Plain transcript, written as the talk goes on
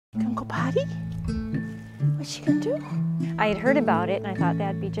Gonna go potty? What's she gonna do? I had heard about it and I thought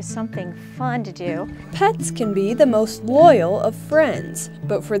that'd be just something fun to do. Pets can be the most loyal of friends,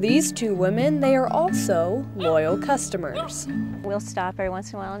 but for these two women, they are also loyal customers. We'll stop every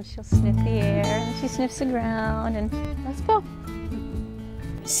once in a while and she'll sniff the air and she sniffs the ground and let's go.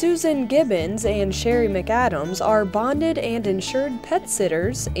 Susan Gibbons and Sherry McAdams are bonded and insured pet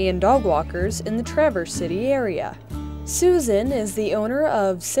sitters and dog walkers in the Traverse City area. Susan is the owner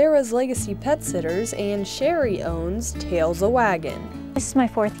of Sarah's Legacy Pet Sitters and Sherry owns Tails-A-Wag'n. This is my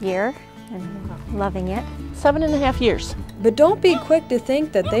 4th year and I'm loving it. 7.5 years. But don't be quick to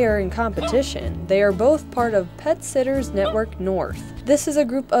think that they are in competition. They are both part of Pet Sitters Network North. This is a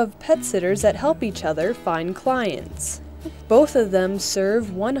group of pet sitters that help each other find clients. Both of them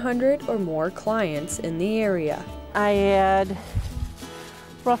serve 100 or more clients in the area. I add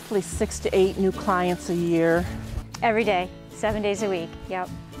roughly 6 to 8 new clients a year. Every day, 7 days a week, yep.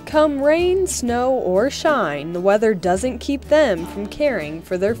 Come rain, snow, or shine, the weather doesn't keep them from caring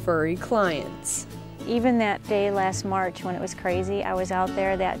for their furry clients. Even that day last March when it was crazy, I was out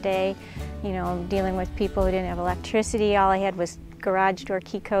there that day, you know, dealing with people who didn't have electricity. All I had was garage door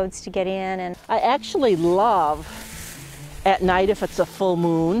key codes to get in. And I actually love at night if it's a full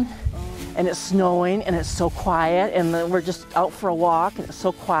moon and it's snowing and it's so quiet and we're just out for a walk and it's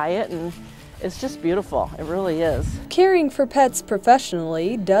so quiet and it's just beautiful. It really is. Caring for pets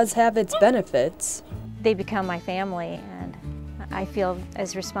professionally does have its benefits. They become my family and I feel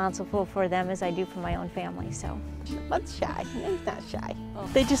as responsible for them as I do for my own family, so. That's shy. No, he's not shy.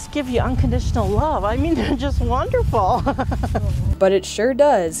 They just give you unconditional love. I mean, they're just wonderful. But it sure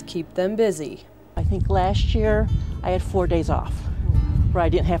does keep them busy. I think last year I had 4 days off where I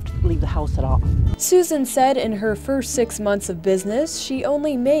didn't have to leave the house at all. Susan said in her first 6 months of business, she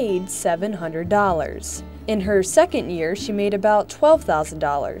only made $700. In her second year, she made about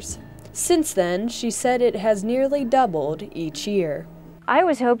 $12,000. Since then, she said it has nearly doubled each year. I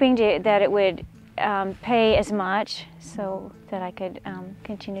was hoping that it would pay as much so that I could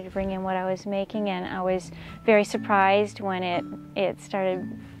continue to bring in what I was making, and I was very surprised when it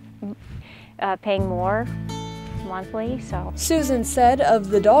started paying more monthly. So Susan said of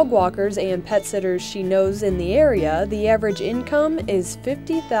the dog walkers and pet sitters she knows in the area, the average income is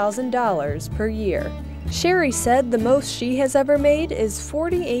 $50,000 per year. Sherry said the most she has ever made is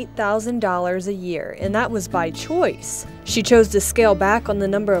 $48,000 a year, and that was by choice. She chose to scale back on the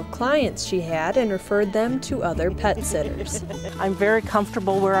number of clients she had and referred them to other pet sitters. I'm very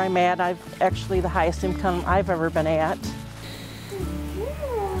comfortable where I'm at. I've actually the highest income I've ever been at.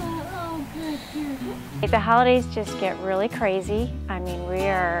 The holidays just get really crazy. I mean, we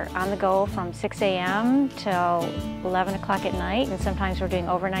are on the go from 6 a.m. till 11 o'clock at night, and sometimes we're doing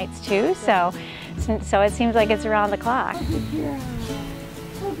overnights too, so it seems like it's around the clock. And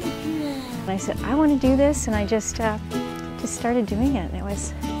I said, I want to do this, and I just started doing it, and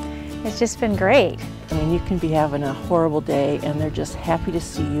it's just been great. I mean, you can be having a horrible day, and they're just happy to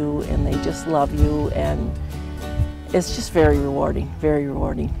see you, and they just love you, and it's just very rewarding, very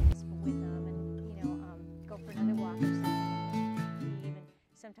rewarding.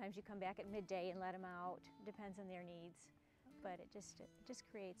 Sometimes you come back at midday and let them out. Depends on their needs, but it just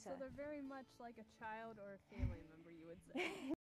creates a. So they're very much like a child or a family member, you would say.